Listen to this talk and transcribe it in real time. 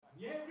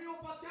Bienvenue au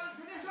podcast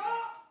J'ai déjà!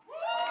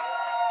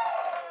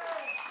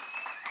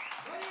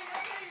 Veuillez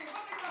lever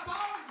votre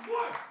microphone!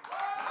 Ouais!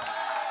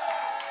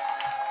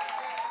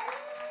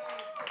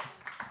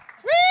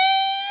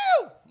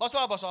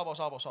 Bonsoir.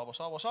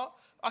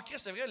 Ah, Chris,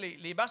 c'est vrai,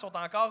 les bancs sont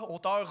encore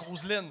hauteur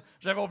Roselyne.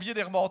 J'avais oublié de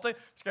les remonter.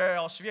 Parce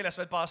qu'on se souvient, la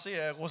semaine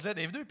passée, Roselyne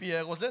est venue, puis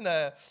Roselyne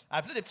a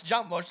appelé des petites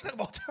jambes. Moi, je vais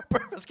remonter un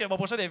peu, parce que mon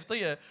prochain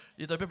invité,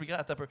 il est un peu plus grand.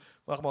 Attends un peu.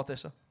 On va remonter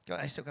ça.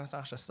 Comment ça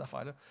marche, cette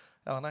affaire-là?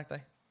 Alors,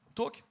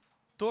 Touk.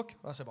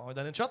 Ah, c'est bon, on va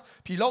donner une shot.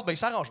 Puis l'autre, ben, il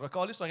s'arrangera.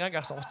 Calé, c'est un grand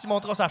garçon. Il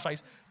montrera sa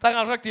chaise.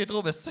 T'arrangeras avec tes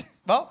trous, bestie.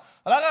 Bon.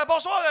 Alors,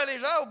 bonsoir les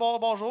gens.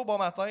 Bonjour, bon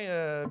matin.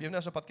 Bienvenue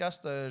à ce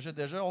podcast. J'ai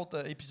déjà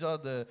autre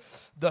épisode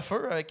de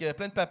feu avec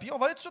plein de papiers. On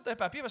va aller tout de suite dans les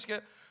papiers parce que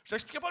je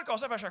t'expliquerai pas le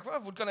concept à chaque fois.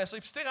 Vous le connaissez.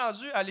 Puis si t'es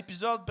rendu à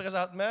l'épisode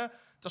présentement,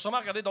 t'as sûrement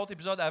regardé d'autres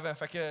épisodes avant.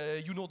 Fait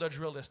que you know the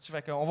drill, bestie.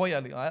 Fait qu'on va y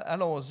aller.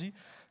 Allons-y.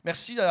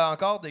 Merci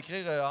encore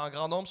d'écrire en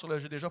grand nombre sur le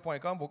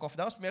jeuxdéja.com vos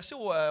confidences. Puis merci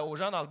aux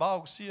gens dans le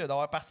bar aussi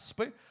d'avoir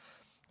participé.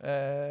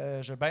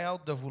 J'ai bien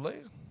hâte de vous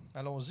lire.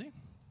 Allons-y.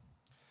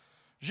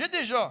 J'ai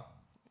déjà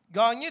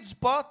gagné du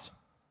pot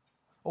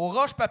au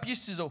roche, papier,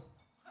 ciseaux.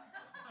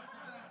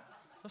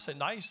 Ça, c'est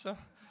nice, ça.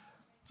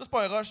 Ça, c'est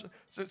pas un roche.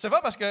 C'est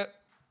vrai parce que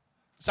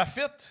ça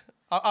fit.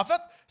 En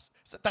fait,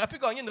 t'aurais pu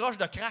gagner une roche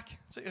de crack.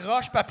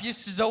 Roche, papier,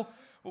 ciseaux.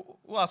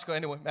 Ou en tout cas,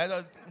 anyway. Mais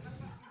là,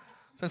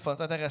 c'est le fun,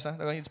 c'est intéressant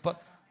de gagner du pot.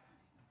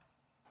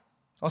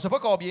 On sait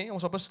pas combien, on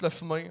sait pas si tu l'as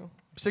fumé.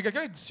 Puis c'est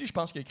quelqu'un d'ici, je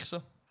pense, qui a écrit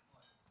ça.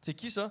 C'est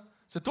qui, ça?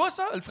 C'est toi,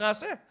 ça, le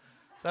français?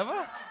 Ça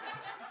va?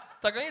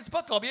 T'as gagné du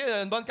pot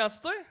combien? Une bonne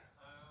quantité?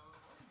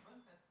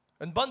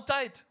 Une bonne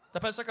tête.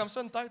 T'appelles ça comme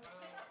ça, une tête?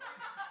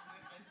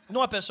 Nous,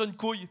 on appelle ça une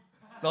couille.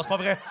 Non, c'est pas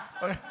vrai.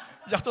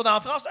 Il retourne en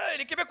France. Hey,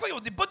 les Québécois, ils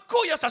ont des bouts de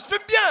couilles, hein, ça se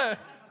fume bien!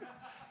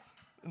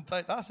 Une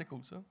tête. Ah, c'est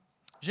cool, ça.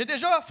 J'ai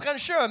déjà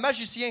frenché un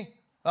magicien.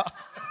 Ah!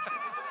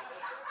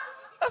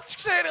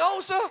 C'est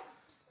drôle, ça!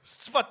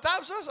 C'est-tu votre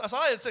table, ça?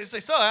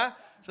 C'est ça, hein?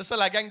 C'est ça,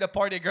 la gang de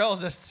Party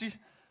Girls, esti.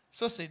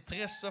 Ça, c'est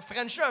triste, ça.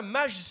 Frenché un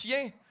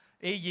magicien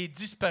et il est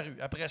disparu.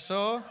 Après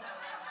ça,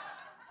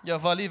 il a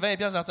volé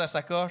 20$ dans sa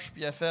sacoche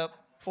puis il a fait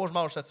 « Faut que je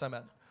mange cette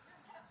semaine. »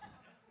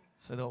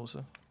 C'est drôle,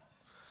 ça.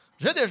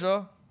 J'ai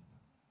déjà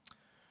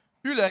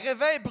eu le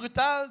réveil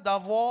brutal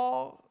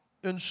d'avoir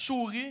une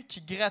souris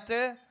qui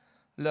grattait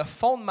le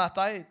fond de ma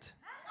tête.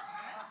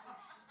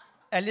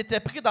 Elle était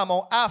prise dans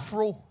mon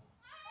afro.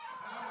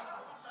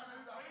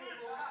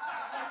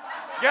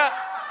 Regarde,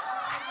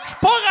 je suis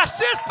pas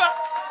raciste,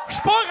 je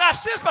suis pas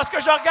raciste parce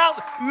que je regarde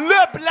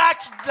le black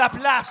de la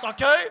place,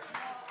 OK?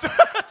 Tu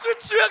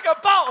te tues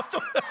comme part.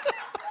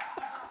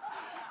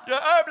 Il y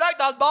a un black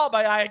dans le bar,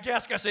 ben, I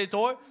guess que c'est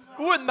toi.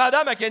 Ou une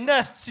madame avec une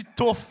nasty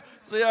touffe.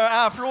 C'est un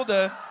afro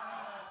de...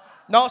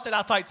 Non, c'est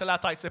la tête,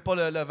 c'est pas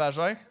le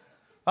vagin.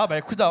 Ah,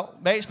 ben, coudonc.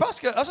 Ben, je pense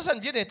que... Ah, ça, c'est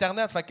une vieille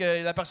d'Internet, fait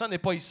que la personne n'est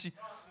pas ici.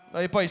 Elle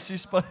n'est pas ici,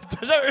 c'est pas...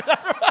 Déjà eu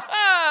l'afro.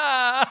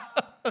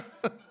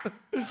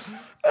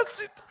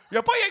 Il n'y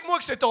a pas rien que moi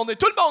qui s'est tourné.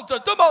 Tout le monde,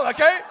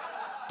 OK?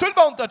 Tout le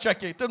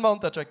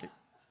monde t'a checké.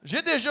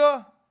 J'ai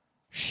déjà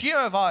chié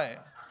un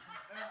verre.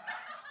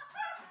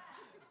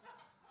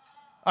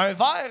 Un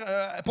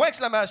verre, point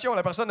d'exclamation,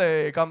 la personne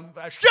est comme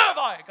chier un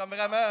verre, comme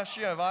vraiment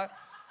chier un verre.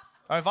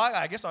 Un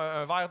verre, I guess,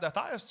 un verre de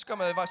terre, c'est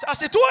comme un verre. Ah,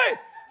 c'est toi!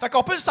 Fait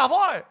qu'on peut le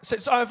savoir.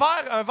 C'est un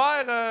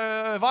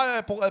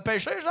verre pour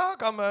pêcher, genre,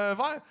 comme un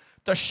verre.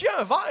 T'as chié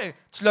un verre.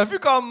 Tu l'as vu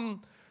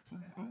comme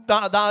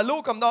dans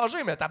l'eau, comme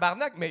nager, mais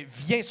tabarnak, mais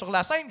viens sur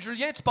la scène,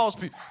 Julien, tu passes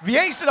plus.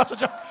 Viens ici dans ce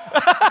job.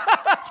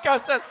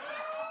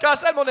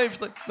 Cancel mon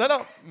invité.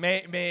 Non,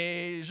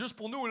 mais juste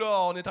pour nous, là,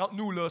 on est entre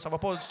nous, là, ça va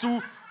pas du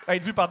tout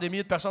être vu par des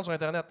milliers de personnes sur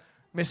Internet.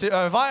 Mais c'est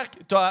un verre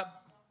que t'as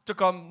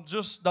comme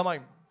juste de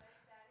même.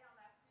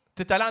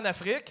 T'es allé en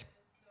Afrique.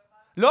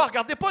 Là,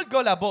 regardez pas le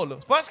gars là-bas, là.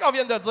 C'est pas ce qu'on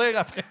vient de dire,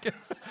 Afrique.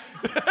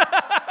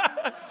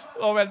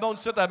 Oh, mais le monde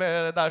ici,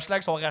 dans le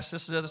schlag, sont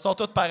racistes. Ils sont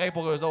tous pareils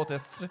pour eux autres,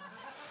 est-ce que...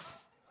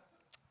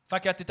 Fait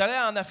que t'es allé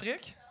en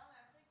Afrique.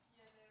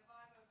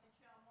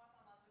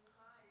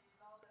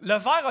 Le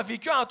verre a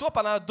vécu en toi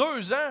pendant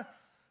 2 ans.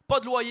 Pas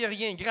de loyer,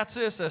 rien.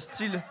 Gratis,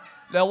 style.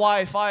 Le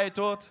Wi-Fi,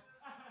 tout.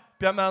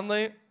 Puis à un moment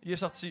donné, il est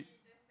sorti.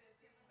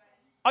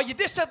 Ah, il est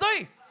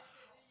décédé!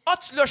 Ah,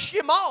 tu l'as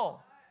chié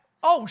mort!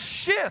 Oh,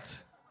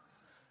 shit!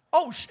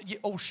 Oh,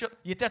 shit.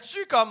 Il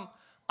était-tu comme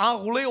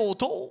enroulé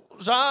autour?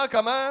 Genre,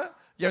 comment?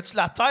 Y a-tu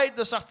la tête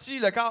de sortie,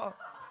 le corps?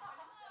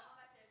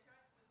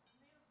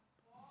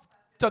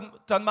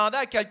 T'as demandé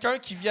à quelqu'un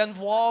qui vienne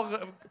voir...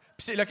 Puis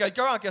c'est le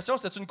quelqu'un en question,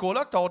 c'était une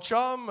coloc, ton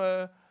chum?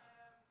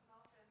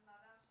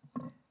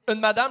 Une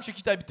madame chez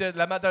qui t'habitais.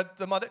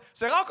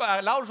 C'est rare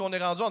qu'à l'âge où on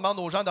est rendu, on demande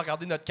aux gens de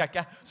regarder notre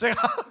caca. C'est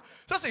rare.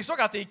 Ça, c'est ça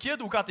quand t'es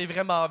kid ou quand t'es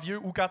vraiment vieux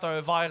ou quand t'as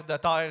un verre de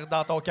terre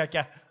dans ton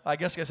caca. I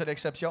guess que c'est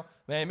l'exception.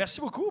 Mais merci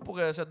beaucoup pour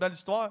cette belle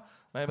histoire.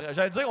 Ben, bref,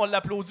 j'allais dire, on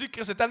l'applaudit.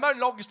 Chris, c'est tellement une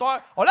longue histoire.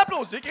 On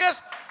l'applaudit,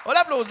 Chris. On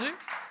l'applaudit.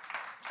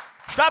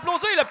 Je fais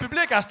applaudir le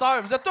public à cette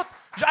heure. Vous êtes tous...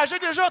 J'ai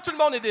déjà, tout le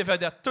monde est des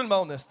vedettes. Tout le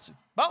monde, esti.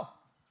 Bon.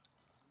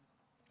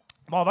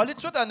 Bon, on va aller tout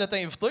de suite à notre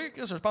invité.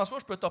 Je pense pas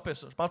que je peux topper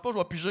ça. Je pense pas que je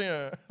vais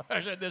piger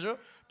j'ai déjà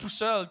tout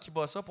seul qui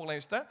bat ça pour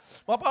l'instant.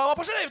 Mon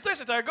prochain invité,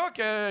 c'est un gars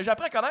que j'ai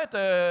appris à connaître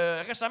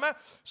récemment.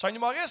 C'est un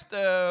humoriste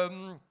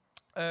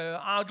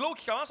anglo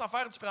qui commence à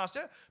faire du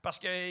français parce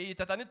qu'il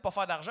était tanné de ne pas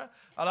faire d'argent.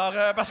 Alors,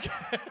 parce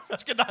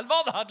que dans le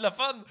monde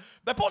anglophone,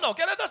 ben pas au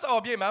Canada, ça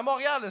va bien, mais à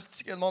Montréal,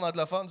 c'est le monde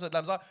anglophone, c'est de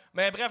la misère.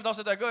 Mais bref, donc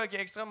c'est un gars qui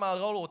est extrêmement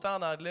drôle autant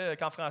en anglais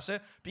qu'en français.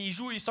 Puis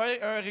il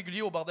c'est un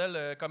régulier au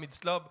Bordel Comedy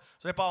Club.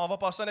 On va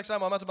passer un excellent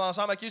moment tout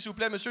ensemble. OK, s'il vous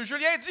plaît, monsieur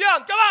Julien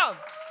Dionne, come on!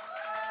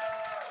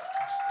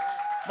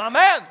 My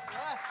man!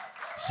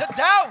 Sit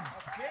down!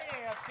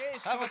 OK, je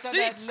suis content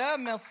d'être là.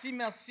 Merci.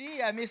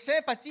 Mes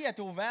sympathies à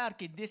Tauvert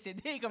qui est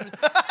décédé. Comme...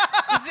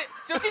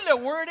 c'est aussi le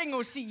wording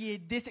aussi. Il est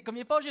décédé. Comme il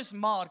n'est pas juste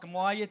mort. Comme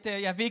moi,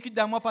 il a vécu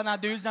dans moi pendant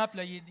 2 ans, puis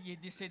là, il est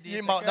décédé. Il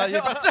est mort. Non, il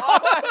est parti.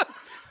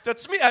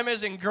 T'as-tu mis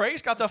Amazing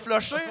Grace quand t'as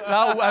flushé?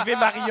 Là, ou Ave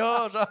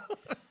Maria, genre?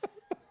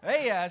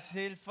 Hey,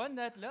 c'est le fun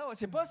d'être là.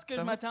 C'est pas ce que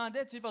je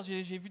m'attendais, tu sais, parce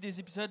que j'ai vu des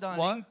épisodes en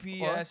ligne,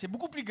 puis c'est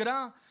beaucoup plus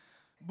grand.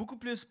 Beaucoup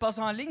plus. Passe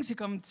en ligne, c'est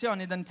comme, tu sais, on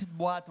est dans une petite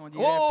boîte, on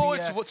dirait. Oh, puis,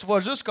 tu vois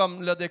juste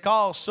comme le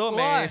décor, ça,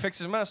 mais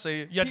effectivement,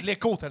 il y a de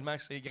l'écho tellement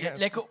que c'est grand.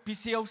 L'écho. Puis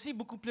c'est aussi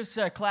beaucoup plus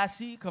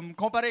classique, comme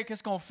comparé à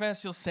ce qu'on fait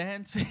sur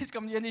scène. C'est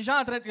comme, il y a des gens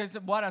en train de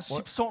boire un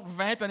soupçon de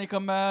vin, puis on est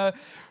comme,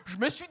 je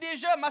me suis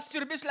déjà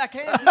masturbé sur la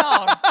 15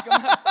 Nord.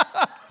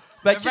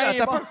 Ben,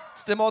 attends,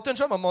 tu t'es monté une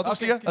chose, m'a monté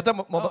aussi,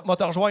 attends, m'a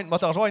te rejoindre.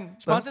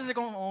 Je pensais que c'est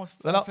qu'on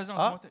faisait, on se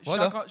montait.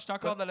 J'étais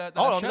encore dans le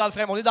on est dans le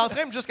frame. On est dans le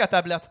frame jusqu'à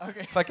tablette.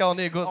 Fait qu'on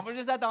est good. On va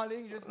juste être en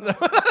ligne, juste des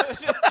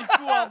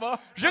coups en bas.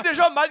 J'ai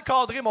déjà mal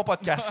cadré mon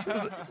podcast.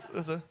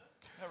 C'est ça.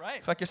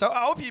 Right. Fait que ça.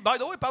 Ah, puis, by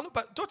the way, parle-nous.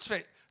 Toi, tu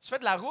fais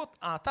de la route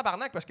en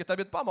tabarnak parce que tu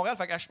n'habites pas à Montréal.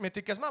 Mais tu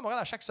es quasiment à Montréal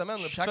à chaque semaine.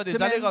 Là, tu fais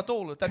des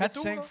allers-retours.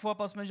 4-5 fois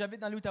par semaine.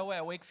 J'habite dans l'Outaouais,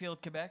 à Wakefield,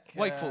 Québec.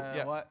 Wakefield,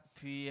 yeah. Ouais.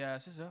 Puis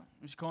c'est ça.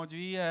 Je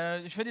conduis.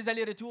 Je fais des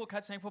allers-retours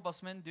 4-5 fois par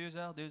semaine, 2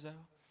 heures. Mais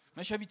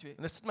je suis habitué.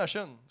 Une petite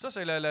machine. Ça,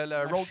 c'est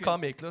le road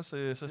comic. Là.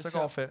 C'est ça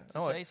qu'on fait. C'est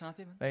ça,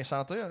 santé. Ben,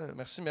 santé.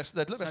 Merci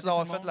d'être là. Merci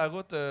d'avoir fait la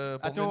route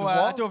pour nous voir.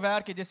 voir. À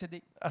Tauvert qui est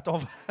décédé. À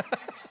Tauvert.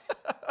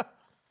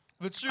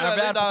 Veux-tu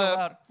aller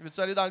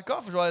dans le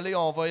coffre? On va aller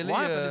on peut aller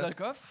dans le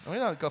coffre. On est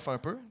dans le coffre un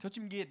peu. Toi, tu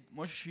me guides.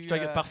 Moi, je suis...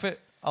 Parfait.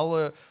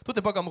 Alors, toi,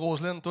 t'es pas comme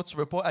Roselyne. Toi, tu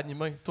veux pas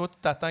animer. Toi, tu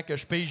t'attends que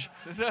je pige.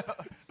 C'est ça.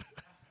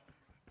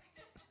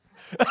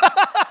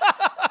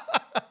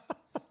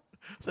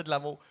 C'est de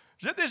l'amour.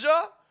 Je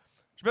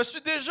me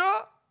suis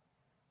déjà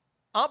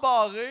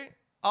embarré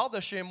hors de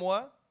chez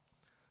moi.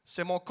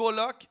 C'est mon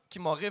coloc qui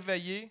m'a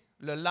réveillé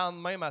le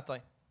lendemain matin.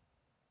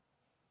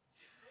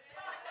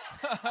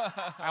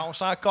 On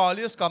s'en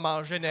calisse comme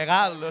en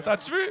général. Là.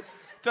 T'as-tu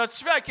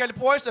vu à quel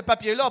point ce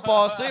papier-là a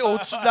passé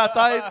au-dessus de la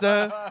tête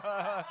de...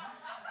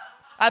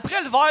 Après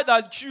le verre dans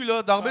le cul,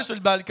 là, dormir sur le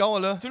balcon.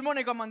 Là. Tout le monde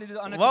est comme en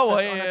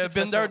ouais,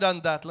 Binder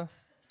done that.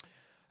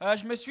 Là.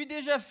 Je me suis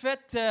déjà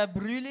fait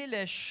brûler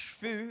les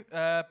cheveux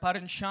par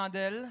une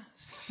chandelle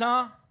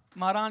sans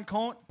m'en rendre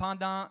compte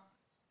pendant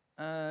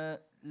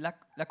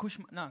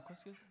l'accouchement. Non,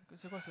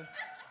 c'est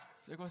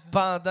quoi ça?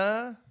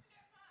 Pendant...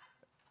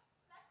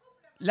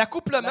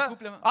 L'accouplement.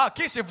 Ah,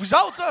 OK, c'est vous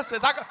autres, ça. C'est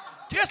encore...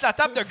 Chris, la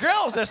table de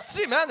girls,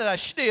 esti, man, la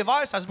chie des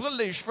verres, ça se brûle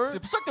les cheveux. C'est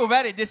pour ça que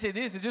Tauvert est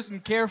décédé. C'est juste une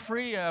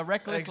carefree,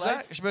 reckless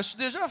life. Je me suis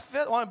déjà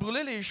fait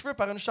brûler les cheveux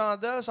par une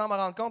chandelle sans me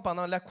rendre compte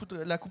pendant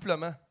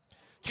l'accouplement.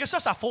 Chris, ça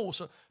faux,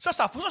 ça. Ça,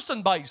 c'est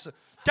une baisse. Ça.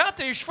 Quand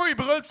tes cheveux, ils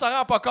brûlent, tu t'en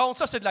rends pas compte,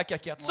 ça, c'est de la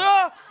caquette. Ouais.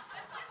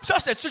 Ça,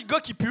 c'était-tu le gars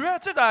qui puait?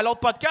 Tu sais, dans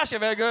l'autre podcast,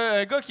 il y avait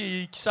un gars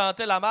qui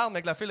sentait la marde,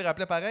 mais que la fille le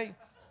rappelait pareil.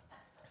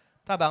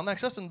 Tabarnak,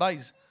 ça, c'est une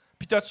baise.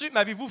 Puis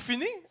m'avez-vous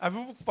fini?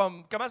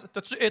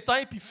 T'as-tu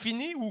éteint puis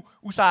fini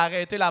ou ça a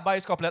arrêté la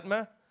baisse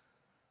complètement?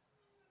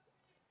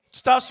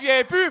 Tu t'en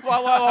souviens plus?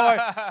 Ouais.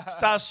 Tu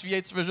t'en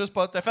souviens, tu veux juste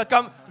pas. T'as fait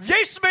comme,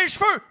 viens sur mes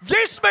cheveux!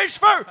 Viens sur mes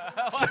cheveux!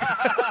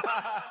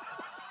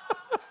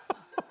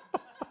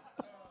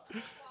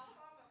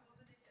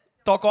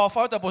 Ton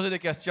coiffeur t'a posé des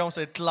questions,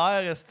 c'est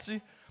clair,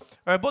 esti.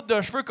 Un bout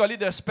de cheveux collé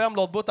de sperme,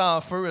 l'autre bout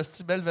en feu,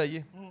 esti, belle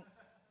veillée.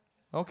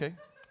 OK.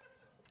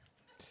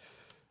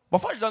 Bon,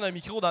 faut que je donne un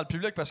micro dans le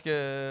public parce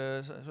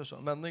que, c'est ça,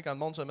 maintenant, quand le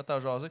monde se met à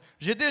jaser.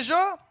 J'ai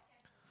déjà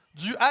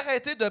dû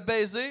arrêter de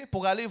baiser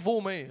pour aller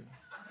vomir.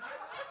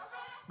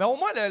 Mais au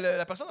moins,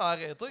 la personne a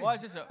arrêté. Ouais,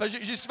 c'est ça.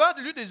 J'ai souvent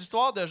lu des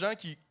histoires de gens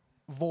qui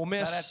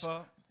vomissent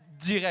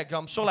direct,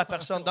 comme sur la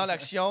personne, dans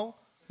l'action.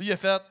 Lui, il a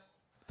fait,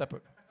 t'as peu.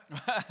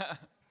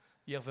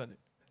 Il est revenu.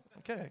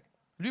 Correct.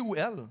 Lui ou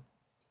elle?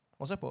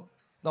 On sait pas.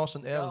 Non, c'est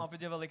une elle. On peut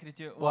dire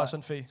l'écriture. Ouais, c'est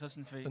une fille. Ça, c'est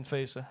une fille. C'est une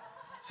fille, ça.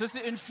 Ça,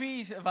 c'est une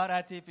fille qui va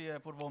arrêter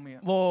pour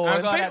vomir. Bon,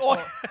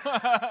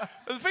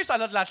 une fille, ça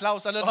a de la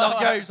classe, ça a de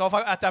l'orgueil. Ça va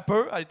faire à ta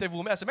peu, elle était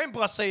vomie. Elle s'est même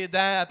brossé les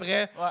dents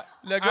après. Ouais.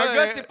 Le gars, un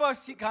gars, c'est pas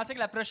si. Quand c'est que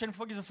la prochaine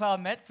fois qu'il va faire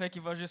mettre, fait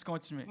qu'il va juste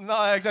continuer.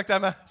 Non,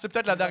 exactement. C'est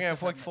peut-être la dernière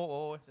fois qu'il faut.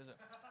 Oh, ouais. C'est ça.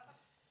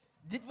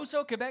 Dites-vous ça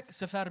au Québec,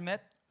 se faire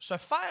mettre? Se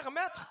faire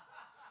mettre?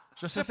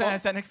 Je sais pas.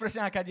 C'est une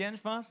expression acadienne,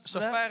 je pense. Se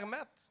faire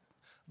mettre?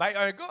 Ben,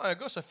 un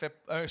gars se fait...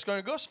 Est-ce qu'un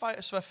gars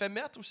se fait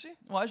mettre aussi?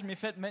 Ouais, je m'ai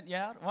fait mettre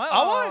hier. Ouais,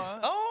 Ah ouais?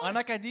 Ah ouais? En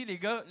Acadie, les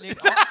gars...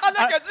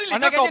 En Acadie, les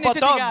gars sont on pas est tous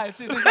tombes. égales.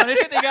 C'est ça, on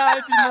est tous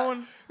égales, tout le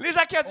monde. Les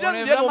Acadiennes On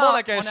est viennent au vraiment- monde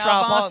avec un on est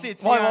strap-on. avancé,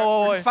 tu sais,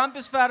 Ouais. Une femme peut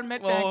se faire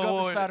mettre, puis un gars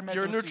peut se faire mettre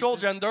You're aussi, neutral tu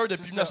sais. gender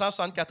depuis C'est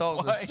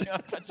 1974. Ouais, esti.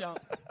 pas de chance.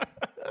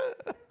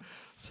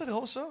 C'est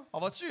drôle, ça. On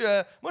va-tu...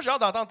 moi, j'ai hâte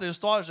d'entendre tes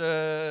histoires.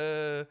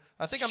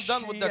 I think I'm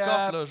done with the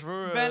cough, là. Je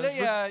veux... Ben là, je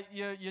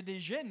veux- il y a des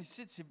jeunes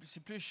ici, c'est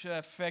plus...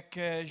 fait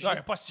que... Non, il n'y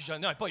a pas si jeune.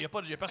 Il n'y a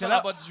personne C'est là-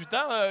 en bas de 18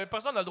 ans.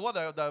 Personne n'a le droit de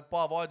ne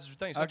pas avoir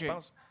 18 ans ici, Ok. je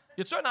pense.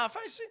 Y a-tu un enfant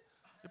ici?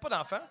 Il n'y a pas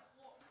d'enfant.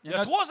 Il y en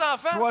a 3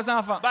 enfants? 3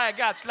 enfants. Ben,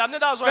 regarde, tu l'as amené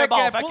dans un Fait bar.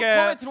 que Fait pour les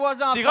que 3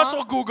 tu iras enfants...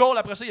 sur Google,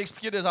 après ça, il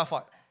expliquer des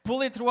affaires.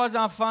 Pour les 3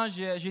 enfants,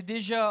 j'ai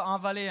déjà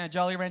envolé un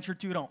Jolly Rancher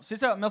Touron. C'est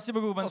ça. Merci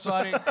beaucoup. Bonne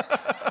soirée.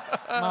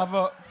 M'en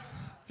va.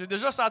 J'ai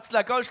déjà senti de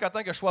la colle jusqu'à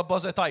temps que je sois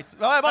buzzé tête.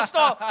 Ouais, bon, c'est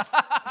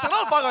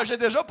long de faire un j'ai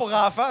déjà pour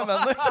enfants,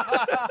 maintenant.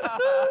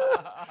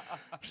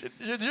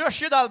 J'ai déjà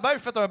chié dans le bain et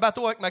fait un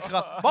bateau avec ma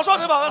crotte. Bonsoir,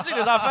 c'est bon, merci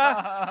les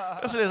enfants.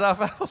 Merci les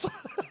enfants. Bonsoir.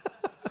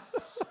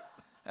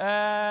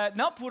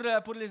 Non,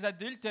 pour les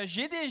adultes,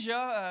 j'ai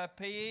déjà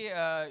payé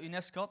une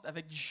escorte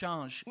avec du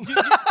change.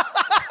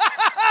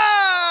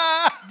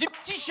 Du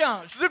petit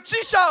change. Du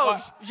petit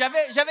change.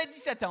 Ouais. J'avais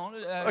 17 ans.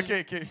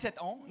 OK.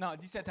 17 ans. Non,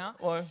 17 ans.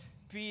 Ouais.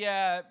 Puis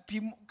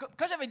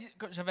quand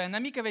j'avais un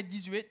ami qui avait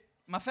 18,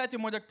 ma fête est au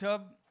mois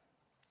d'octobre,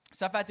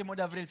 sa fête est au mois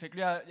d'avril. Fait que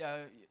lui a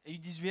eu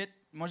 18,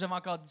 moi j'avais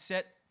encore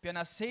 17. Puis on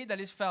a essayé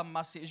d'aller se faire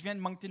masser. Je viens de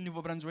Moncton,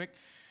 Nouveau-Brunswick.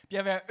 Puis il y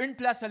avait une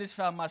place à aller se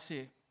faire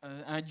masser.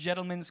 Un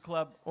gentleman's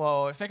club.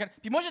 Ouais. Fait que,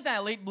 puis moi, j'étais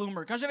un late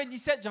bloomer. Quand j'avais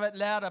 17, j'avais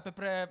l'air à peu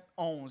près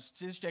 11.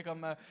 Tu sais, j'étais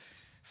comme...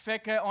 fait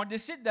qu'on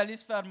décide d'aller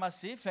se faire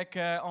masser. Fait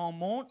qu'on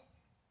monte.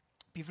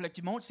 Puis il fallait que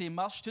tu montes ces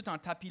marches tout en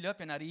tapis là.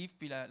 Puis on arrive.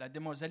 Puis la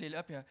demoiselle est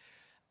là. Puis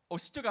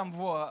aussitôt qu'elle me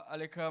voit,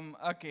 elle est comme...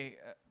 OK.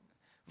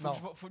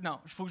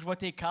 Faut que je vois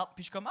tes cartes.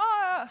 Puis je suis comme...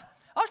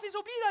 je les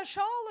oublie dans le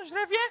char. Là, je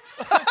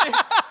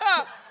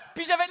reviens.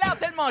 Puis j'avais l'air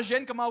tellement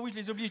jeune, comme oui, je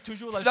les oublie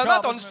toujours dans le char.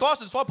 Finalement, ton histoire,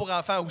 c'est une histoire pour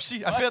enfants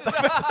aussi. En fait.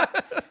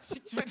 Si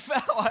tu veux te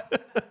faire...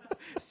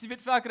 si tu veux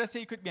te faire crosser,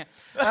 écoute bien.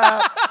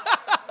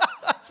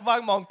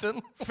 Vers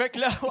Moncton. Fait que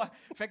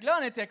là,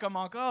 on était comme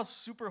encore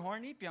super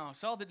horny, puis on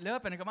sort de là,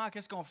 puis on est comme,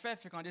 qu'est-ce qu'on fait?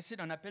 Fait qu'on décide,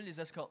 on appelle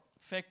les escortes.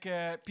 Fait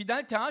que, puis dans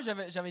le temps,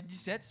 j'avais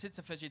 17,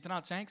 j'ai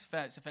 35,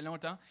 ça fait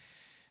longtemps.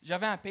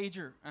 J'avais un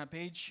pager,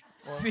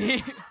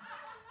 Puis,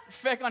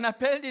 fait qu'on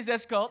appelle des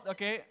escortes,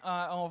 OK?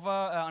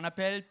 On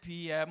appelle,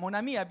 puis mon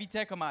ami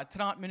habitait comme à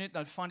 30 minutes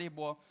dans le fond des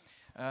bois.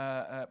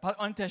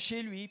 On était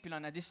chez lui, puis là,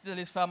 on a décidé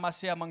d'aller se faire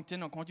masser à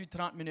Moncton. On conduit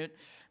 30 minutes.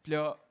 Puis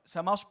là,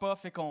 ça marche pas,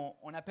 fait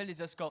qu'on appelle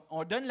les escortes.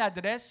 On donne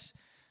l'adresse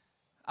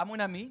à mon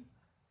ami.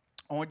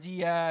 On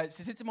dit,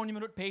 c'est mon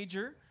numéro de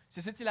pager.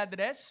 C'est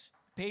l'adresse.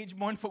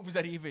 Page-moi une fois que vous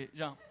arrivez,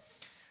 genre.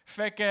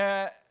 Fait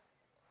que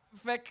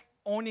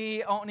on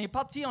est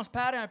parti, on se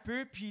perd un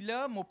peu, puis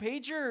là, mon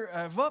pager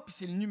va, puis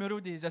c'est le numéro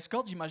des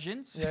escortes,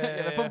 j'imagine. Il n'y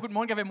avait pas beaucoup de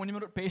monde qui avait mon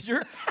numéro de pager.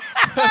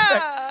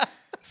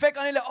 Fait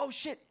qu'on est là, oh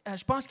shit,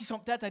 je pense qu'ils sont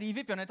peut-être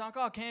arrivés, puis on est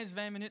encore à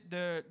 15-20 minutes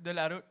de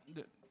la route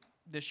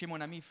de chez mon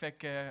ami. Fait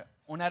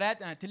qu'on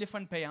arrête un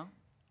téléphone payant.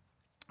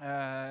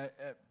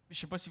 Je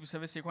sais pas si vous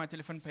savez c'est quoi un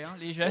téléphone payant,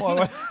 les jeunes.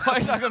 Ouais.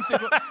 Ouais, genre comme c'est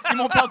quoi. Ils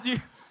m'ont perdu.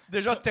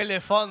 Déjà,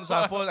 téléphone,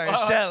 ça pas un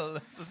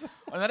sel.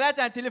 On arrête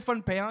un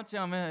téléphone payant, tu sais,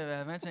 on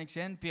met 25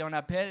 cents, puis on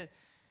appelle,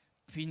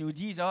 puis ils nous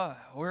disent,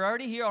 we're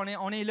already here,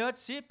 on est là,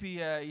 tu sais, puis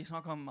ils sont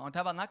comme, en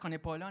tabarnak, on n'est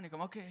pas là, on est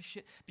comme, OK,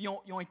 shit. Puis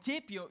ils ont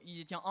été, puis ils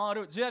étaient en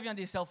route. Eux avaient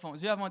des cell phones,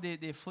 eux avaient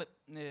des flips,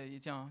 ils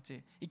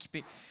étaient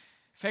équipés.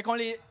 Fait qu'on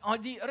on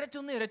dit,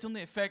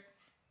 retournez. Fait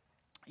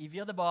qu'ils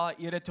virent de bord,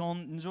 ils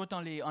retournent, nous autres,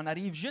 on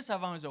arrive juste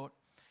avant eux autres.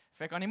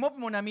 Fait qu'on est moi et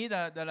mon ami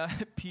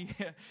puis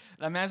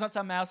la maison de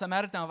sa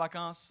mère était en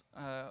vacances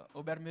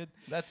aux Bermudes.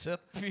 That's it.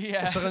 Puis,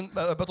 Sur un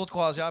bateau de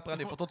croisière, prendre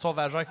des photos de son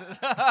vagin.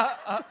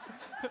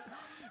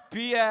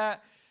 Puis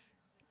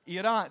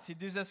il rentre, c'est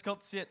 2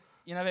 escortes ici.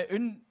 Il y en avait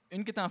une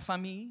qui était en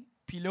famille,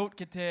 puis l'autre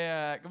qui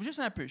était juste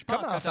un peu. Je pense.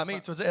 Comme en famille,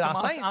 tu veux dire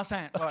enceinte?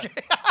 Enceinte, ouais.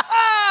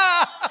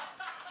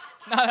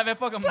 Non, elle n'avait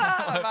pas comme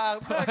ça,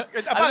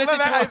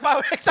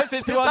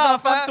 c'est 3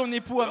 enfants de son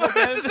époux avec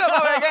elle. C'est ça,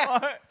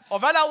 on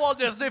va aller à Walt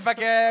Disney, fait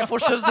que faut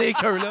que je suce des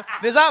queues, là.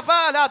 Les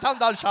enfants, allez attendre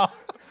dans le char.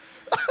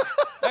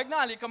 Fait que non,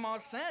 elle est comme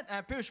enceinte,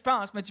 un peu, je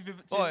pense, mais tu veux...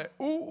 Ouais.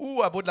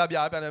 Ou à bout de la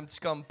bière, puis elle a un petit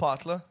comme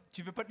pot, là.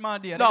 Tu veux pas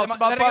demander. Non, tu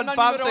demandes pas une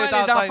femme, c'est les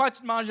enceinte. enfants,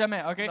 tu te manges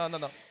jamais, OK?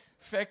 Non.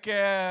 Fait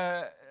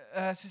que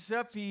c'est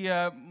ça, puis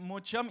mon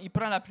chum, il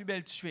prend la plus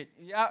belle tout de suite.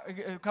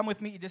 Come with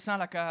me, il descend à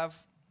la cave,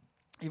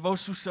 il va au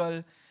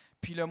sous-sol,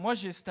 puis là, moi,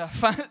 j'ai cette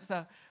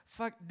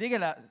fuck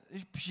dégueulasse.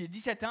 Puis j'ai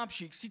 17 ans, puis je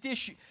suis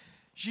excité,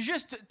 j'ai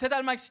juste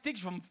totalement excité que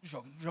je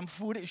vais me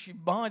fourrer, je suis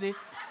bandé.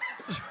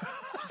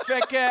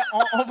 Fait que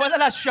on va dans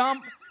la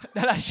chambre,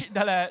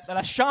 dans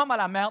la chambre à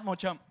la merde, mon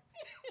chum.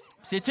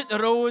 C'est tout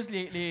rose,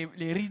 les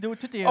rideaux,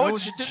 tout est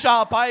rose. Du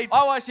champagne.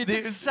 Ah ouais, c'est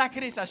tout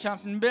sacré, sa chambre.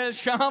 C'est une belle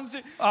chambre. Tu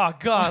sais. Oh,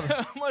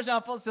 God. Moi,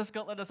 j'emporte cette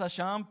escorte-là de sa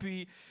chambre,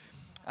 puis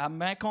elle me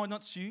met un condom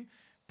dessus,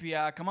 puis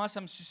elle commence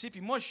à me sucer,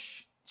 puis moi,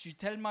 je suis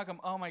tellement comme,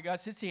 oh my God,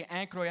 c'est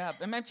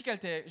incroyable. Même si qu'elle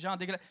était genre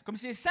dégueulasse. Comme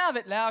si les sangs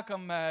avaient l'air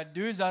comme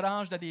 2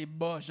 oranges dans des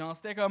bas. Genre,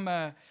 c'était comme.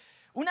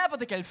 Ou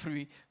n'importe quel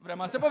fruit.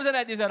 Vraiment. C'est pas besoin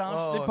d'être des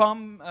oranges, des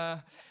pommes.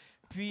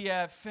 Puis,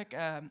 fait que.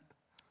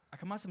 Elle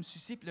commence à me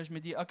sucer, puis là, je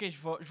me dis, OK,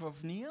 je vais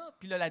venir.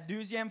 Puis là, la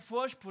deuxième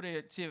fois, je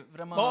pourrais, tu sais,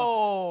 vraiment.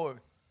 Oh!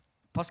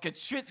 Parce que tout de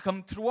suite,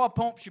 comme 3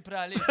 pompes, je suis prêt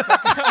à aller.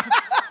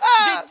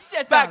 J'ai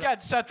 17 ans. À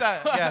 17 ans.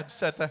 À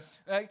 17 ans.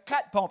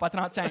 4 pompes à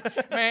 35.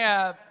 Mais,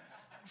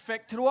 fait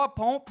que 3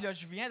 pompes, puis là,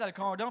 je viens dans le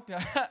cordon, puis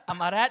elle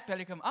m'arrête, puis elle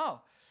est comme,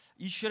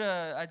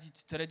 elle dit,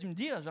 tu t'aurais dû me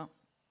dire, genre.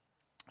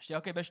 Je dis,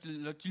 OK, ben,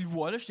 là, tu le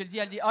vois, là, je te le dis.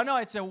 Elle dit, oh non,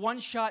 it's a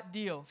one-shot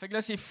deal. Fait que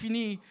là, c'est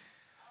fini.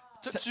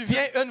 Tu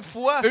viens une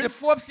fois. Une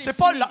fois, puis c'est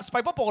pas fini. Tu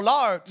payes pas pour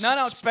l'heure.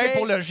 Non, tu payes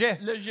pour le jet.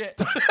 Le jet.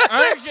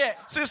 Un jet.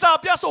 C'est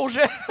 100$ au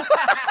jet.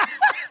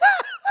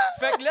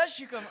 Fait que là, je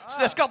suis comme.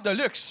 C'est l'escorte de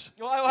luxe.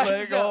 Ouais,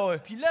 c'est ça. Ouais.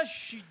 Puis là,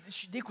 je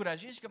suis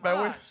découragé. Je suis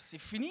comme, c'est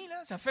fini,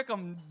 là. Ça fait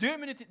comme 2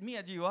 minutes et demie.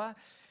 Elle dit, ouais.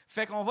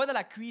 Fait qu'on va dans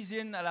la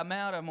cuisine à la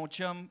mère, mon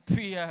chum,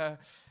 puis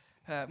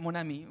mon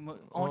ami.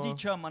 On dit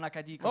chum en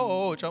Acadie.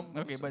 Comme, chum.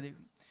 OK, buddy.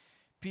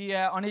 Puis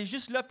on est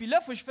juste là. Puis là,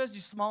 il faut que je fasse du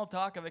small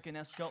talk avec une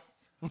escorte.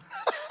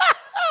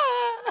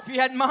 Puis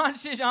elle demande,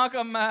 c'est genre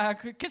comme,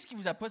 qu'est-ce qui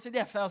vous a possédé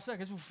à faire ça?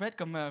 Qu'est-ce que vous faites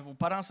comme vos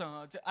parents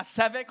sont... Elle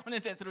savait qu'on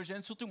était trop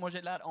jeunes, surtout moi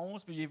j'ai de l'air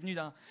 11, puis j'ai venu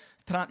dans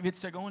 38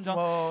 secondes,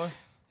 genre.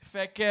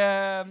 Fait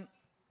que,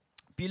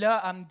 puis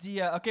là, elle me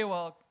dit, OK,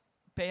 well,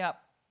 pay up.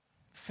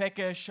 Fait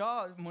que je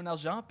sors mon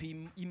argent,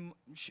 puis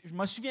je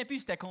me souviens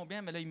plus c'était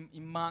combien, mais là,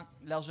 il me manque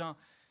l'argent.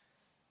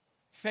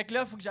 Fait que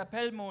là, il faut que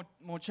j'appelle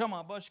mon chum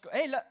en bas. Je suis comme,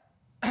 hey, là,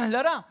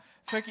 Laurent!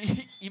 Fait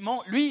qu'il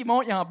monte, il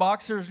est en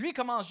boxers. Lui, il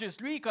commence juste.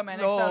 Lui, comme un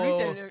expert. Lui,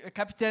 était le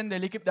capitaine de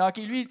l'équipe de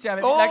hockey. Lui, tu sais,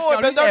 avec l'action,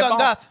 lui, il était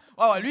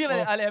bon. Lui, il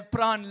allait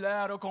prendre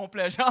l'air au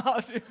complet. Genre,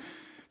 fait que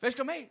je suis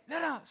comme, hey,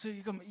 Laurent!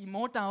 Il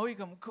monte en haut, il est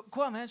comme,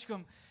 quoi, man? Je suis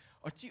comme,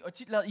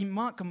 il me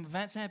manque comme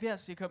 25$.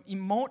 C'est comme, il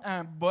me monte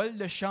un bol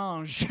de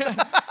change.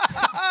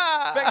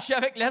 Fait que je suis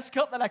avec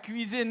l'escorte dans la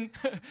cuisine.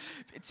 Tu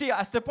sais,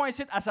 à ce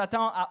point-ci, elle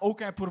s'attend à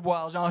aucun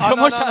pourboire. Genre,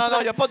 non,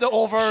 il n'y a pas de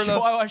over, là.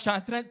 Ouais, je suis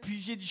en train de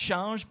piger du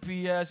change,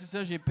 puis c'est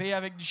ça, j'ai payé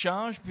avec du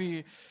change,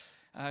 puis...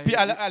 Puis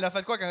elle a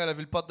fait quoi quand elle a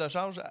vu le pot de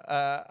change?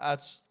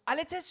 Elle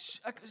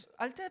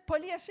était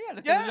polie assez, elle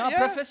était genre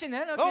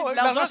professionnelle. Okay?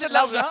 L'argent, c'est de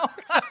l'argent.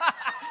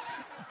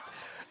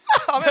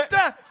 En même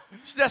temps,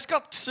 si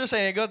l'escorte qui suce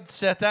un gars de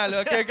 17 ans,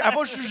 là, elle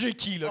va juger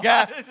qui, là?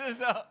 Gars, c'est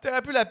ça.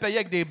 T'aurais pu la payer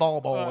avec des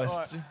bonbons, ouais.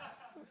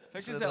 Fait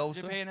que c'est ça, drôle,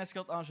 j'ai payé une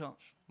escorte en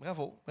change.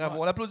 Bravo.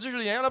 On applaudit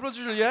Julien,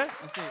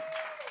 Merci.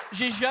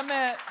 J'ai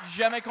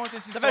jamais compté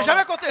cette histoire. T'avais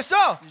jamais compté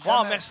ça?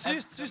 Merci,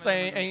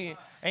 c'est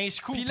un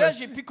scoop. Puis là,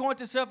 j'ai pu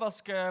compter ça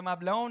parce que ma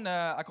blonde,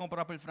 elle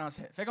comprend pas le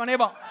français. Fait qu'on est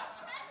bon.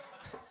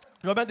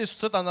 Je vais mettre des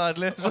sous-titres en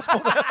anglais. Juste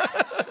pour...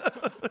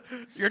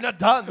 You're not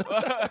done.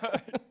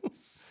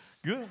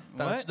 Good.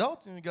 T'en as-tu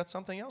d'autres? You got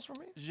something else for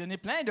me? J'en ai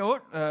plein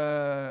d'autres.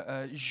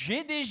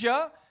 J'ai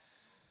déjà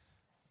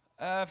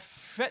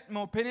fait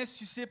mon pénis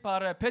sucé par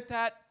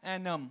peut-être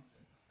un homme.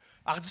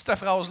 Redis cette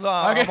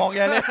phrase-là en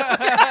montréalais.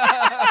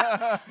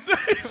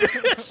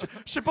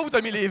 Je sais pas où t'as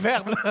mis les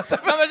verbes, là.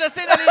 Non, mais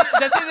j'essaie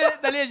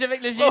d'aller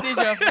avec le j'ai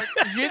déjà.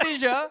 J'ai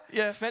déjà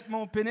fait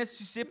mon pénis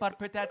sucé par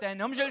peut-être un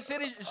homme. Je le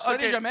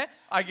saurai jamais.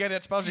 I get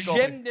it, je pense que j'ai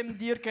compris. J'aime de me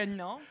dire que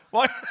non.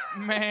 Ouais.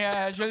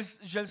 Mais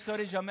je le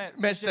saurai jamais.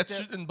 Mais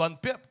c'était-tu une bonne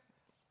pipe?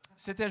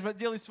 Je vais te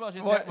dire l'histoire.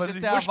 Moi,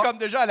 je suis comme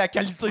déjà à la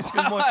qualité,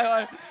 excuse-moi.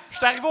 Je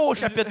suis arrivé au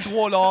chapitre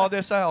 3, là, on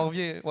descend, on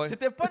revient. Ouais.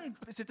 C'était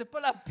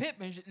pas la pipe,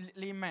 mais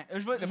les mains.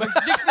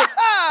 J'explique.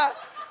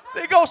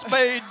 Des grosses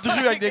mains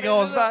drues avec des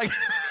grosses bagues.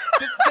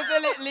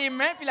 C'était les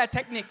mains puis la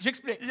technique.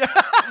 J'explique.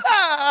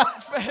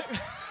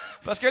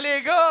 Parce que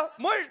les gars,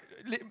 moi,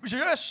 j'ai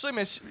jamais sucé,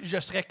 mais je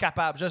serais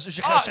capable. Je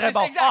serais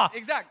bon.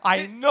 Exact.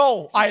 I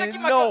know.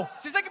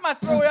 C'est ça qui m'a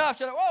throw off.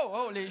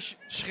 Je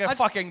serais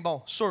fucking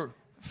bon, sûr.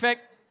 Fait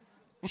que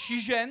je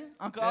suis jeune,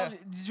 encore,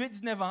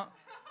 18-19 ans.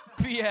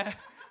 Puis,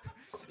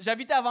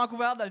 j'habitais à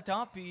Vancouver dans le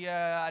temps, puis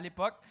à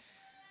l'époque.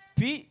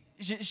 Puis,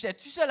 j'étais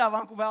tout seul à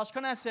Vancouver. Je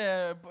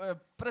connaissais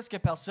presque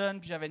personne,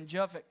 puis j'avais une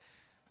job. Fait.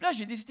 Puis là,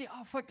 j'ai décidé,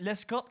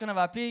 l'escorte qu'on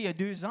avait appelé il y a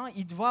 2 ans,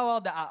 il devait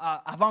avoir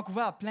à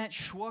Vancouver plein de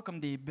choix, comme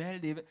des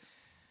belles.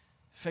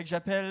 Fait que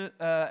j'appelle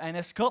un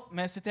escorte,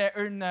 mais c'était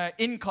une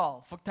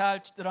in-call. Faut que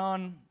tu te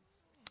rendes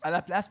à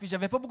la place, puis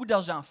j'avais pas beaucoup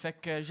d'argent. Fait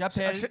que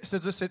j'appelle.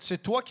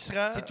 C'est toi qui se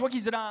rends. C'est toi qui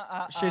se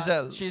rends chez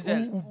elle. Chez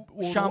elle.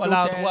 Ou à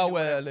l'endroit où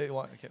elle est.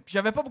 Ouais, okay. Puis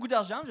j'avais pas beaucoup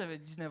d'argent, j'avais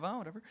 19 ans,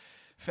 whatever.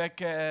 Fait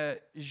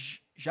que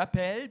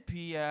j'appelle,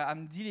 puis elle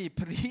me dit les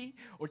prix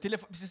au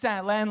téléphone. Puis c'est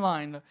un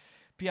landline, là.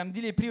 Puis elle me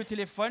dit les prix au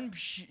téléphone,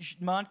 puis je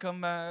demande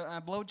comme un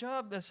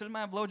blowjob, seulement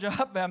un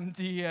blowjob. Elle me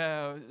dit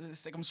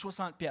c'est comme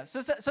 60$.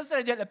 Ça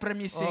serait déjà le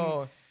premier signe.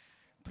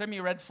 Premier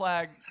red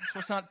flag,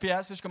 60$.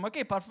 Je suis comme,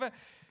 OK, parfait.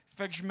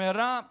 Fait que je me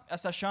rends à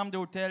sa chambre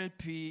d'hôtel,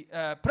 puis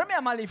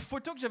premièrement, les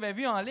photos que j'avais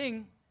vues en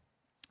ligne,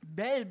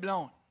 belle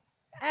blonde,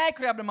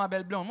 incroyablement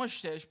belle blonde. Moi,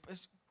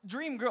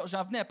 dream girl,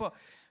 j'en venais pas.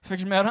 Fait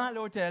que je me rends à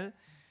l'hôtel,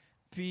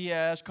 puis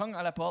je cogne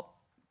à la porte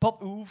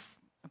ouvre,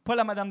 pas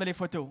la madame de les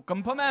photos,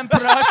 comme pas même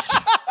proche.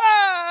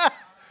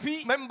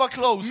 Puis, même pas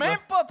close. même là.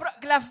 pas...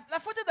 La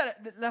photo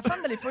la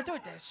femme dans les photos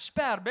était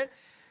super belle.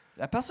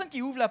 La personne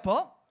qui ouvre la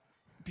porte,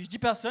 puis je dis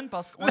personne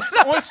parce qu'on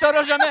le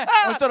saura jamais.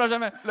 On le saura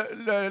jamais.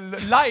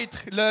 L'être,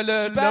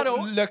 Super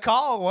haut. le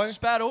corps, ouais.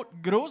 Super haute,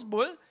 grosse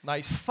boule.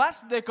 Nice.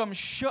 Face de comme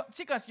chat. Tu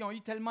sais, quand ils ont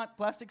eu tellement de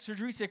plastic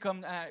surgery, c'est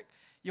comme...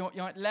 ils ont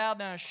l'air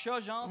d'un chat,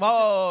 genre.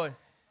 Ouais.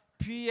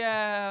 Puis,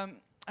 elle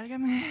est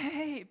comme...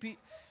 Hey! Puis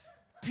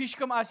je suis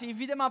comme... c'est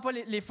évidemment pas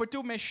les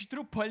photos, mais je suis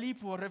trop poli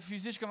pour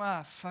refuser. Je suis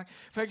comme... fuck.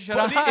 Fait que je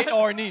Poli rentre- et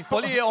horny.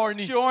 Poli et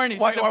horny. Je suis horny,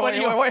 Ouais, c'est ça, poli.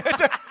 ouais.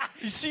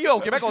 Ici, au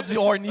Québec, on dit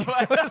horny.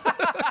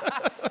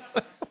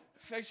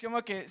 Fait que je suis comme,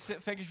 OK.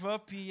 Fait que je vais,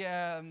 puis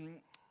elle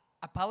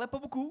parlait pas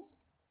beaucoup.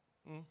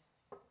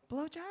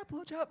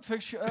 Blowjob. Fait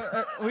que je suis...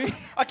 oui.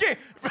 OK.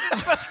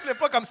 Parce qu'il voulait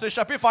pas comme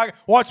s'échapper, faire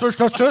 « Ouais, tu veux, je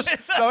te suce. »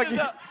 C'est ça.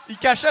 Il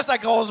cachait sa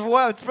grosse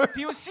voix un petit peu.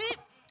 Puis aussi,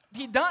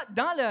 dans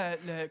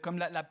comme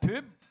la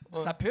pub,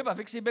 sa pub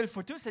avec ses belles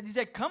photos, ça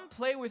disait « Come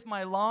play with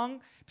my long »,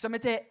 puis ça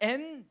mettait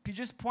N, puis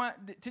juste points,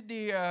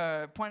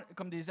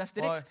 comme des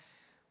astérix. Ouais.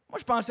 Moi,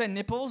 je pensais à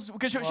nipples, ou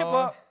que je sais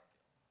pas.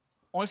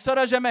 On le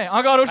saura jamais.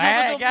 Encore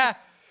aujourd'hui. Gars.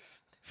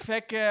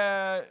 Fait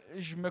que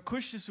je me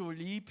couche sur le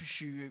lit, puis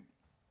je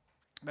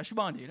suis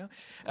bandé,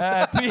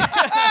 là. Puis,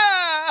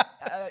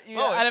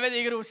 elle avait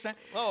des gros seins.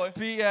 Ouais.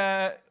 Puis,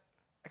 elle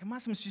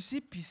commence à me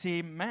sucer, puis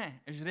ses mains,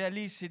 je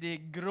réalise, c'est des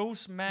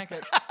grosses mains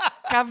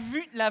qu'a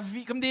vu la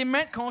vie, comme des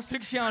mains de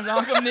construction,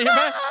 genre, comme des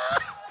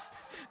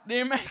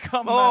mains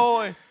comme...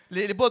 Ouais.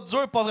 Les bas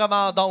durs, pas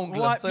vraiment d'ongles.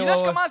 Ouais, puis là,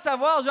 je commence à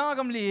voir, genre,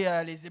 comme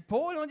les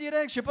épaules, on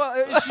dirait, je sais pas,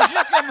 je suis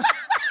juste comme...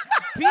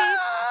 Puis,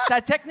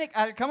 sa technique,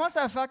 elle commence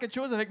à faire quelque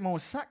chose avec mon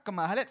sac, comme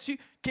elle allait dessus,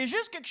 qui est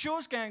juste quelque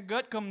chose qu'un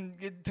gars de comme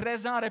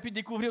 13 ans aurait pu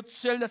découvrir tout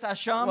seul de sa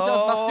chambre,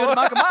 en se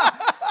masturbant,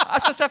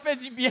 comme ça fait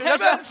du bien.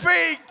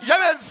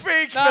 Jamais une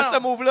fille qui fait ce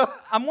move-là.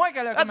 À moins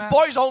qu'elle a That's comme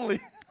boys only.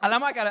 à la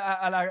moins qu'elle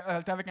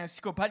elle était avec un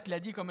psychopathe qui l'a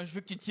dit comme je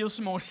veux que tu tires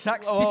sur mon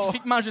sac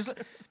spécifiquement juste là.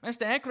 Mais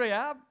c'était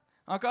incroyable.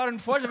 Encore une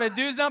fois, j'avais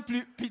 2 ans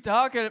plus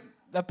tard que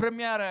la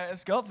première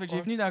escorte, fait que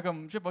j'ai venu dans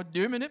comme je sais pas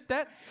 2 minutes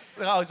peut-être.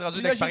 C'est rendu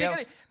une expérience.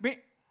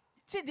 Mais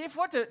tu sais, des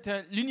fois,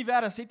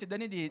 l'univers essaie de te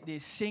donner des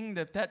signes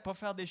de peut-être pas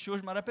faire des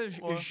choses. Je me rappelle,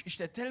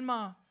 j'étais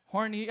tellement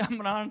horny à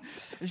me rendre.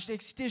 J'étais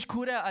excité, je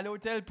courais à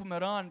l'hôtel pour me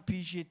rendre.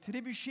 Puis j'ai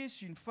trébuché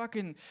sur une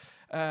fucking...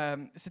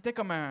 c'était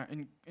comme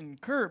une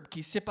curb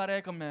qui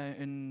séparait comme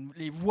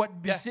les voies de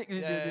bicycle,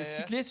 de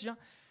cyclistes. Genre.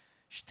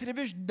 Je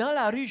trébuche dans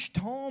la rue, je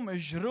tombe,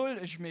 je roule,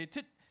 je mets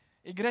tout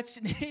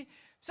égratigné.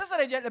 Ça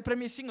aurait dû être le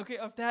premier signe. OK,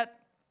 peut-être...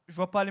 Je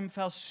vais pas aller me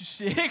faire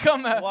sucer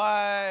comme...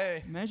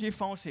 Ouais. Mais j'ai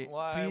foncé.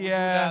 Ouais,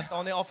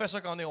 puis, on fait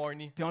ça quand on est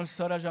horny. puis on le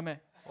saura jamais.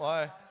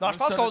 Ouais. Non, je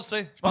pense qu'on le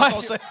sait.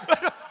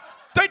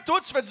 Peut-être toi,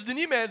 tu fais du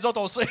déni, mais nous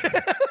autres, on le sait.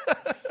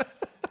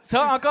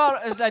 Ça, encore,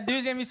 c'est la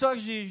deuxième histoire que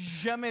j'ai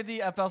jamais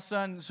dit à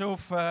personne,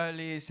 sauf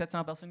les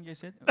 700 personnes qui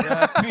essaient.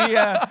 Puis...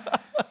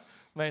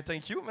 Ben,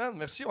 thank you, man.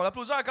 Merci. On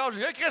l'applaudit encore.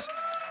 Chris,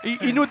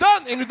 il nous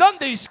donne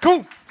des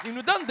scoops. Il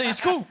nous donne des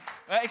scoops.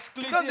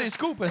 Exclusif. Il nous donne des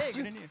scoops, Hey, est-ce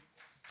que...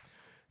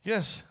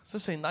 Yes, ça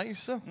c'est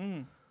nice, ça.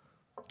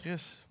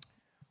 Chris.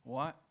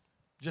 Ouais.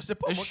 Je sais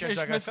pas, moi, que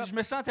j'aurais fait. Je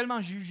me sens tellement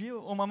jugé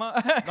au moment.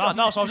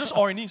 Non, ils sont juste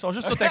horny, ils sont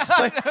juste tout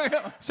excités.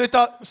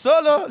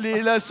 Ça, là,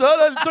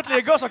 tous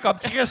les gars sont comme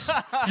Chris.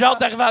 J'ai hâte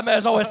d'arriver à la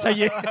maison,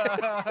 essayer.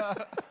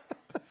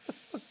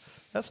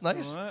 That's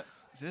nice. Ouais,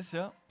 c'est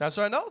ça. T'en as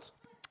un autre?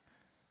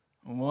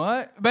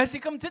 Ouais. Ben, c'est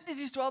comme toutes des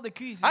histoires de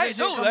cul. Hey,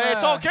 dude,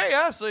 it's okay,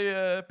 hein?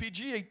 C'est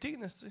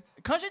PG-18, est-ce.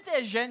 Quand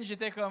j'étais jeune,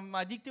 j'étais comme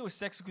addicté au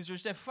sexe.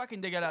 J'étais fucking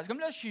dégueulasse. Comme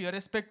là, je suis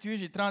respectueux,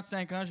 j'ai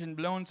 35 ans, j'ai une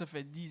blonde, ça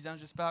fait 10 ans.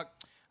 J'espère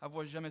qu'elle ne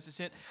voit jamais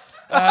ceci.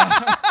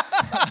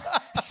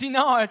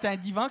 Sinon, t'as un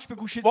divan que je peux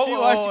coucher dessus.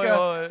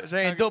 Ouais.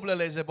 J'ai un double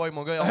lazy boy,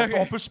 mon gars.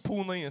 On peut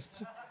spooner,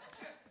 est-ce.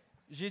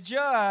 J'ai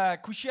déjà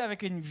couché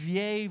avec une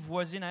vieille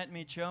voisine avec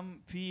mes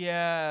chums.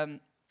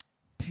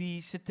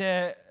 Puis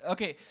c'était...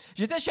 OK.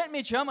 J'étais chez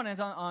mes chums, on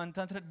était en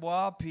train de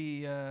boire,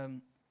 puis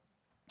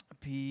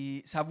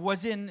sa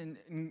voisine,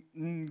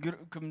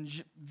 comme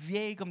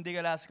vieille, comme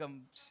dégueulasse,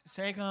 comme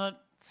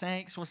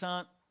 55,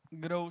 60,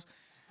 grosse.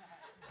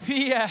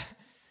 Puis,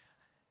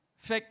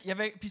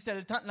 puis c'était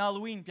le temps de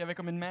l'Halloween, puis il y avait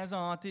comme une maison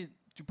hantée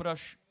tout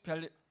proche. Puis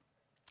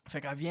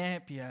fait qu'elle vient,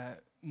 puis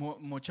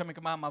mon chum est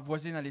comme, ma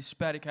voisine, elle est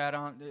super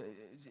écœurante.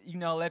 Il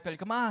puis elle est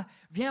comme,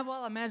 viens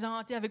voir la maison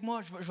hantée avec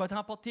moi, je vais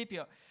t'emporter, puis...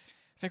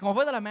 Fait qu'on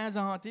va dans la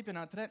maison hantée, puis on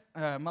est en train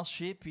de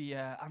marcher, puis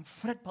elle me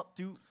frette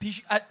partout.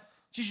 Puis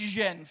je suis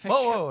jeune. Fait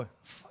que ouais.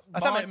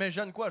 Attends, mais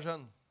jeune quoi,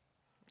 jeune?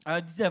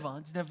 19 ans,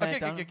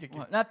 19-20 ans. OK.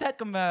 Ouais. Non,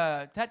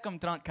 peut-être comme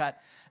 34.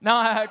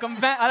 Non, comme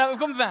 20, alors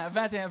comme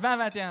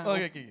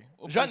 21. OK.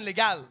 Jeune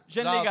légal.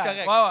 Jeune non, légal,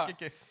 c'est correct. ouais.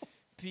 Okay.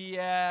 Puis,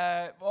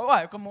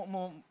 ouais,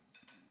 comme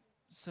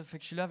ça fait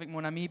que je suis là avec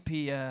mon ami,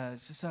 puis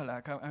c'est ça,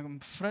 là, quand on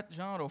me frotte,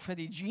 genre, on fait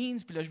des jeans,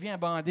 puis là, je viens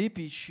bander,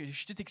 puis je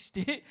suis tout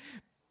excité.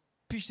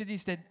 Puis je te dis,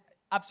 c'était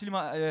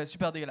absolument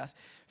super dégueulasse.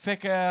 Fait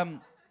que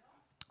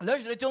là,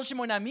 je retourne chez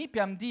mon ami,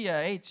 puis elle me dit,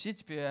 hey, tu sais,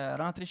 tu peux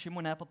rentrer chez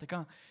moi n'importe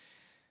quand.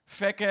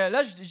 Fait que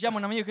là, je dis à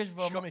mon ami, OK, je vais...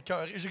 Je suis comme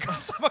écœuré. J'ai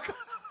comme ça va...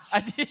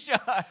 Elle dit genre...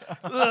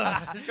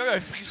 J'ai comme un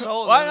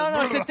frisson. Ouais,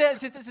 non,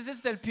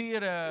 c'était le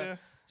pire.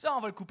 Ça, on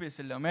va le couper,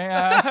 celle-là. Mais,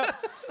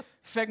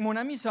 fait que mon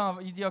ami,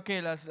 il dit, OK,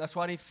 la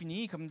soirée est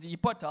finie. Comme il n'est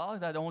pas tard,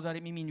 à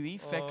 11h30, minuit.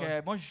 Fait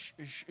que moi,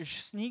 je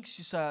sneak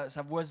sur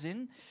sa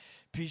voisine.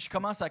 Puis je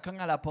commence à cogner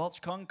à la porte.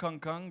 Je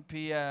cogne.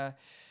 Puis elle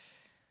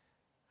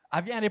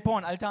vient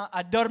répondre.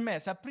 Elle dormait.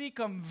 Ça a pris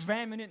comme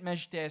 20 minutes, mais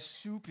j'étais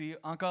sous, puis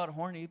encore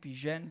horny, puis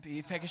jeune.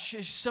 Puis fait que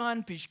je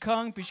sonne, puis je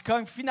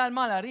cogne.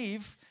 Finalement, elle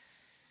arrive.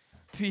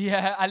 Puis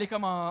elle est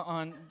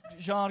comme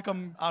genre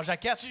comme... En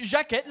jaquette?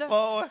 Jaquette, là.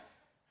 Ouais.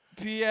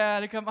 Puis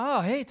elle est comme,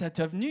 ah, hey,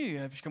 t'es venu.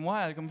 Puis je suis comme, ouais,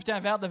 elle a comme vu un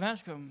verre de vin. Je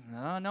suis comme,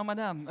 non,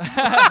 madame.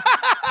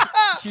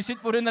 Je suis ici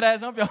pour une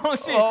raison, puis on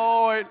sait.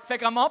 Ouais. Fait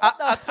qu'on m'en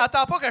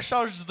Attends pas que je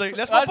change d'idée.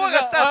 Laisse-moi pas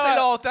rester assez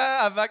longtemps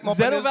avec mon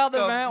Zéro pénis verre de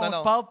comme... vin, on se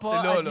parle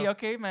pas. Là, Elle dit,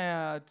 OK,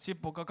 mais tu sais,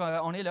 pourquoi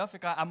on est là? Fait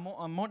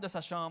qu'on monte de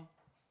sa chambre.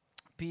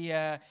 Puis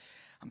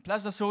on me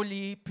place de son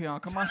lit, puis on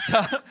commence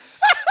à...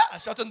 Elle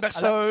chante une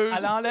berceuse.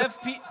 Elle enlève.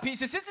 Puis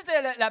c'est ça,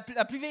 c'était la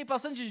plus vieille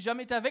personne que j'ai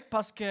jamais été avec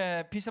parce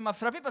que... Puis ça m'a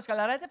frappé parce qu'elle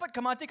arrêtait pas de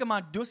commenter comment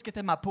douce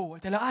qu'était ma peau. Elle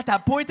était là, ta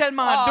peau est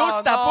tellement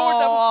douce, ta peau...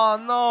 Oh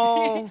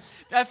non! Puis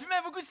elle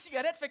fumait beaucoup de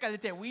cigarettes, fait qu'elle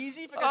était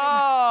wheezy.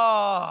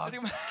 Oh,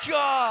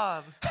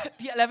 God!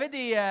 Puis elle avait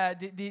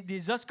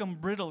des os comme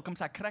brittle, comme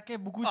ça craquait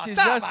beaucoup ses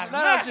os.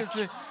 tabarnak! Non,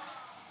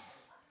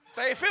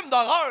 C'est un film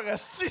d'horreur,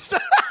 esti, ça!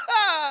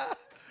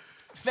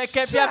 Fait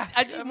que, puis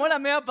elle dit, moi, la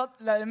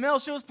meilleure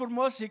chose pour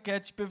moi, c'est que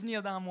tu peux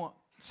venir dans moi.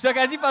 C'est ça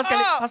qu'elle dit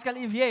parce qu'elle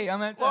est vieille en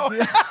même temps.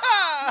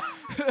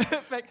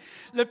 Fait que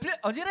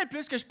on dirait le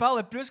plus que je parle,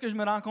 le plus que je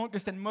me rends compte que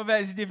c'était une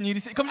mauvaise idée de venir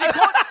ici. Comme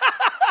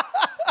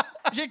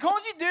j'ai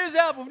conduit 2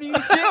 heures pour venir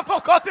ici.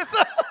 Pour compter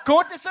ça?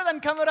 Comptez ça dans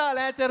une caméra à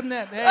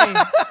l'Internet. Hey,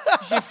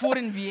 j'ai fourré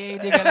une vieille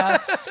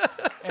dégueulasse,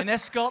 une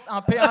escorte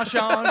en paix en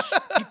change,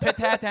 puis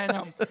peut-être un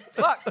homme.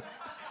 Fuck!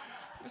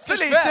 Tu sais,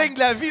 les signes de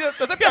la vie, là.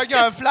 T'as peut-être gagné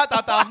un flat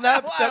en t'en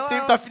venant, puis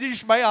t'as fini le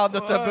chemin en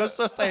autobus.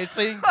 Ça, c'est un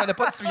signe. Fallait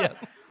pas que tu viennes.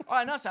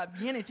 Ah non, ça a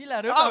bien été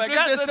la route. Ah, en mais plus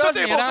regarde, de ça, tout je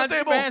est m'ai beau, rendu tout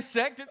est beau. bien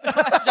sec.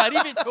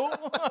 J'arrive tôt.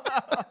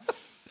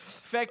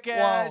 Fait que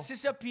c'est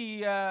ça.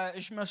 Puis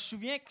je me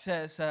souviens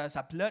que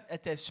sa pelote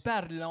était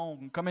super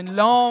longue. Comme une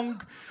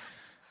longue...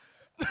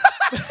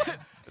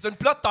 C'est une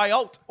plotte taille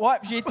haute. Ouais,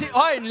 j'ai été...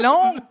 Ouais, une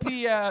longue,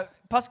 puis...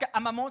 parce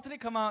qu'elle m'a montré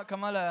comment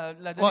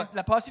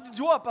la passer du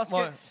doigt. Parce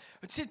que,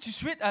 tu sais, tout de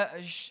suite,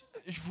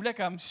 je voulais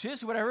comme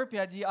 6 ou whatever, puis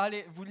elle dit,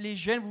 allez, vous les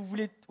jeunes, vous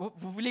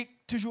voulez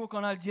toujours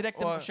qu'on a le direct.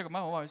 Ouais. Je suis comme,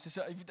 ouais, c'est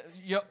ça.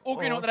 Il n'y a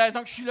aucune autre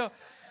raison que je suis là.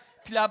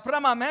 Puis là, elle prend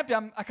ma main, puis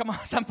elle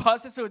commence à me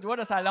passer sur le doigt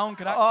de sa longue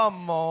craque. Oh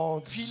mon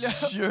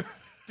Dieu.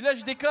 Puis là,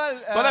 je décolle.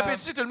 Bon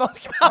appétit, tout le monde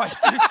qui mange.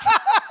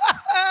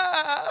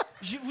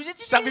 Vous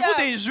étudiez... Servez-vous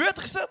des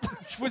huîtres, ici?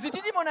 Je vous ai dit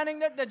mon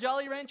anecdote de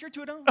Jolly Rancher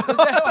tout le long?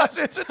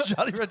 C'est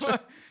Jolly Rancher.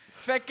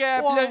 Fait que,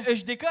 puis là,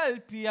 je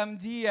décolle, puis elle me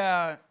dit,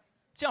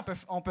 tu sais,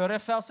 on peut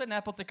refaire ça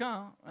n'importe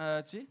quand,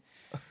 tu sais.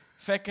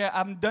 Fait que,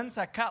 elle me donne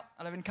sa carte.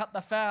 Elle avait une carte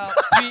d'affaires.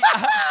 Puis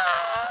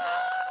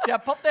elle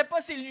portait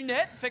pas ses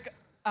lunettes. Fait que,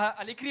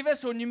 elle écrivait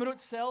son numéro de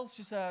sel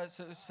sur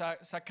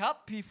sa carte,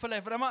 puis il fallait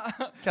vraiment...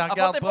 Elle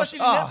portait pas ses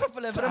lunettes, il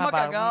fallait vraiment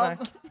qu'elle regarde.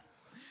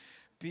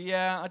 Puis,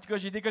 en tout cas,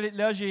 j'ai décollé de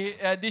là, j'ai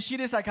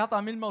déchiré sa carte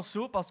en 1000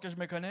 morceaux parce que je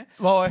me connais.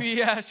 Ouais. Puis,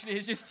 je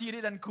l'ai juste tiré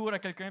dans le cours à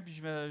quelqu'un, puis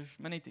je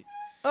m'en ai été.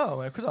 Ah,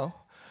 ouais, écoute,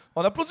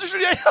 on applaudit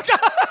Julien.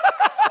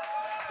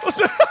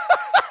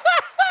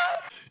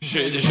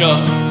 J'ai déjà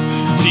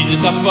dit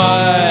des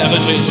affaires,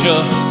 j'ai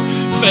déjà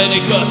fait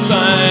des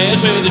cossins,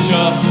 j'ai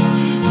déjà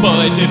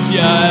pas été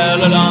fier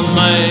le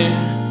lendemain.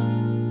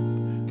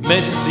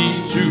 Mais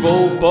si tu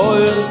vaux pas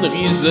une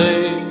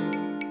risée,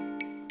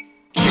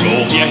 tu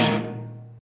vaux rien.